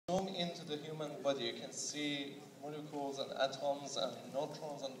into the human body, you can see molecules and atoms and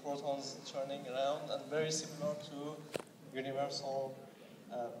neutrons and protons turning around, and very similar to universal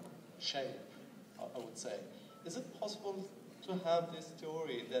shape, I would say. Is it possible to have this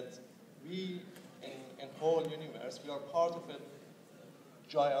theory that we, in whole universe, we are part of a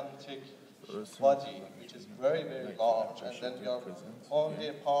gigantic body, which is very, very large, and then we are only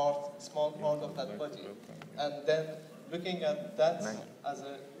a small part of that body, and then looking at that as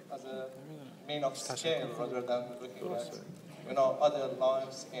a mean of scale rather than looking at other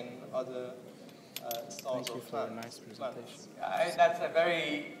lives in other stars or planets. That's a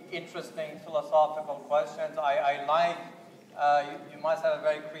very interesting philosophical question. I like. You must have a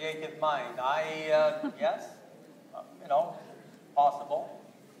very creative mind. Yes, possible.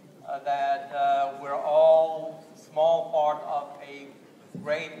 That we're all small part of a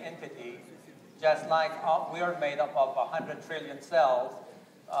great entity, just like we are made up of 100 trillion cells.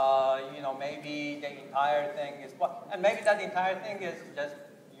 Maybe the entire thing is and maybe that entire thing is just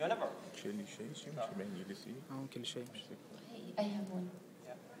universe. I have one.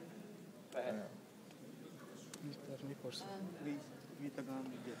 Yeah. Go ahead.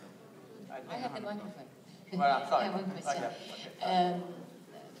 I have the microphone. Well, I'm sorry. I have one question. Okay.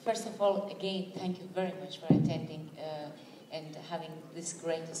 First of all, again, thank you very much for attending and having this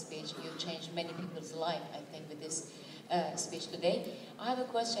great speech. You changed many people's life, I think, with this speech today. I have a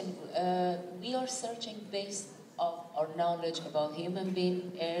question. We are searching based on our knowledge about human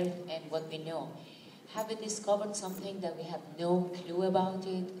being, Earth, and what we know. Have we discovered something that we have no clue about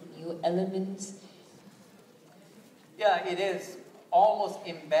it, new elements? Yeah, it is almost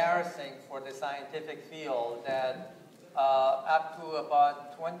embarrassing for the scientific field that up to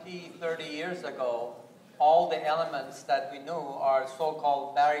about 20, 30 years ago, all the elements that we knew are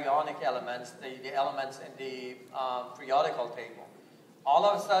so-called baryonic elements, the elements in the periodical table. All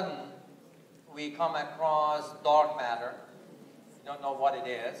of a sudden, we come across dark matter, don't know what it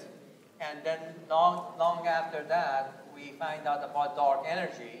is, and then long after that, we find out about dark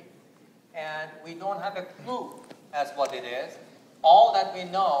energy, and we don't have a clue as what it is. All that we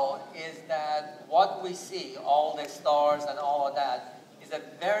know is that what we see, all the stars and all of that, is a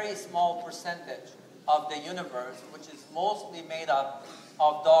very small percentage of the universe, which is mostly made up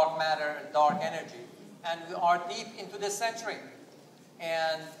of dark matter and dark energy. And we are deep into this century.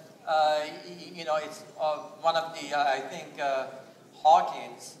 And, it's one of the, I think,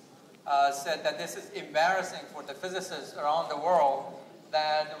 Hawkins said that this is embarrassing for the physicists around the world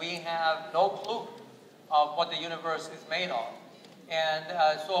that we have no clue of what the universe is made of. And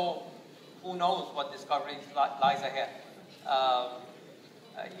so who knows what discoveries lies ahead.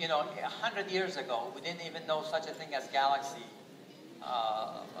 100 years ago, we didn't even know such a thing as galaxy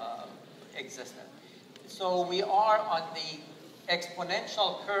existed. So we are on the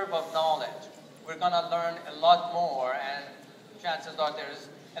exponential curve of knowledge. We're going to learn a lot more, and chances are there's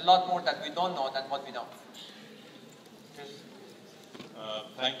a lot more that we don't know than what we know.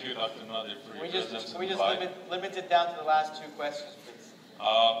 Thank you, Dr. Nadei, for your presence. Can we just limit it down to the last two questions, please?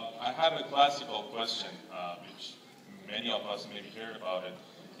 I have a classical question, which many of us maybe heard about it.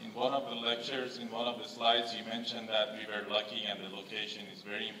 In one of the lectures, in one of the slides, you mentioned that we were lucky and the location is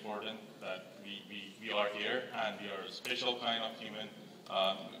very important, that we are here and we are a special kind of human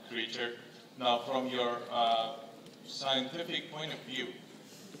creature. Now, from your scientific point of view,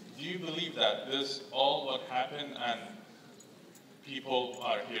 do you believe that this all what happened and people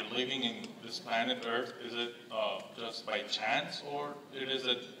are here living in this planet Earth, is it just by chance, or it is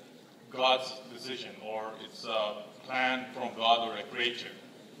a God's decision, or it's a plan from God or a creature?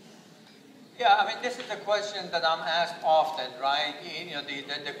 Yeah, I mean, this is a question that I'm asked often, right?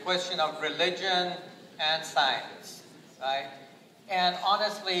 The question of religion and science, right? And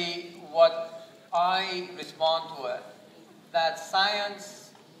honestly, what I respond to it, that science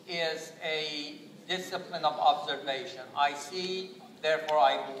is a discipline of observation. I see, therefore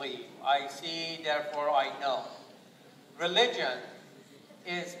I believe. I see, therefore I know. Religion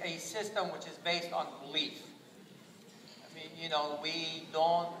is a system which is based on belief. I mean, we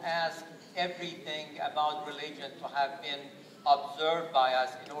don't ask everything about religion to have been observed by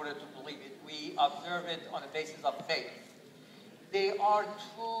us in order to believe it. We observe it on the basis of faith. They are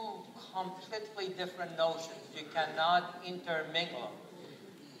two completely different notions. You cannot intermingle them.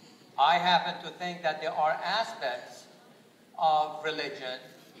 I happen to think that there are aspects of religion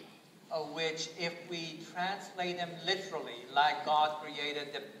which, if we translate them literally, like God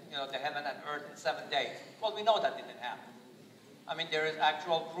created the heaven and earth in 7 days, well, we know that didn't happen. I mean, there is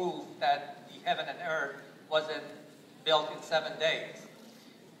actual proof that the heaven and earth wasn't built in 7 days.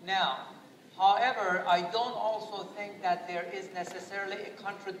 Now, However, I don't also think that there is necessarily a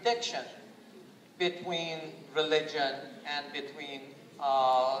contradiction between religion and between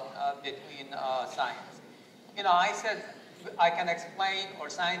science. You know, I said I can explain, or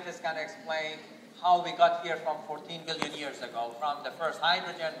scientists can explain, how we got here from 14 billion years ago, from the first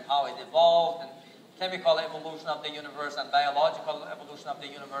hydrogen, how it evolved, and chemical evolution of the universe, and biological evolution of the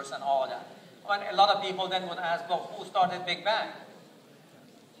universe, and all of that. And a lot of people then would ask, well, who started Big Bang?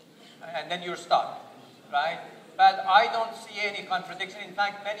 And then you're stuck, right? But I don't see any contradiction. In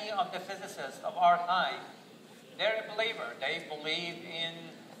fact, many of the physicists of our time, they're a believer. They believe in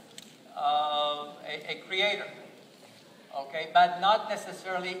a creator, okay? But not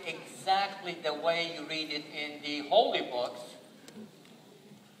necessarily exactly the way you read it in the holy books,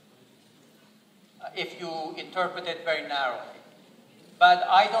 if you interpret it very narrowly. But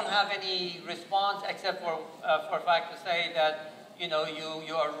I don't have any response except for fact to say that, you know,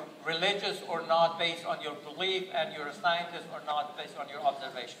 you are religious or not based on your belief, and you're a scientist or not based on your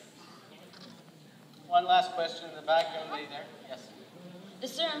observation. One last question in the back, young lady there. Yes. The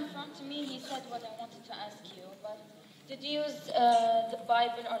sir in front of me, he said what I wanted to ask you, but did you use the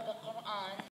Bible or the Quran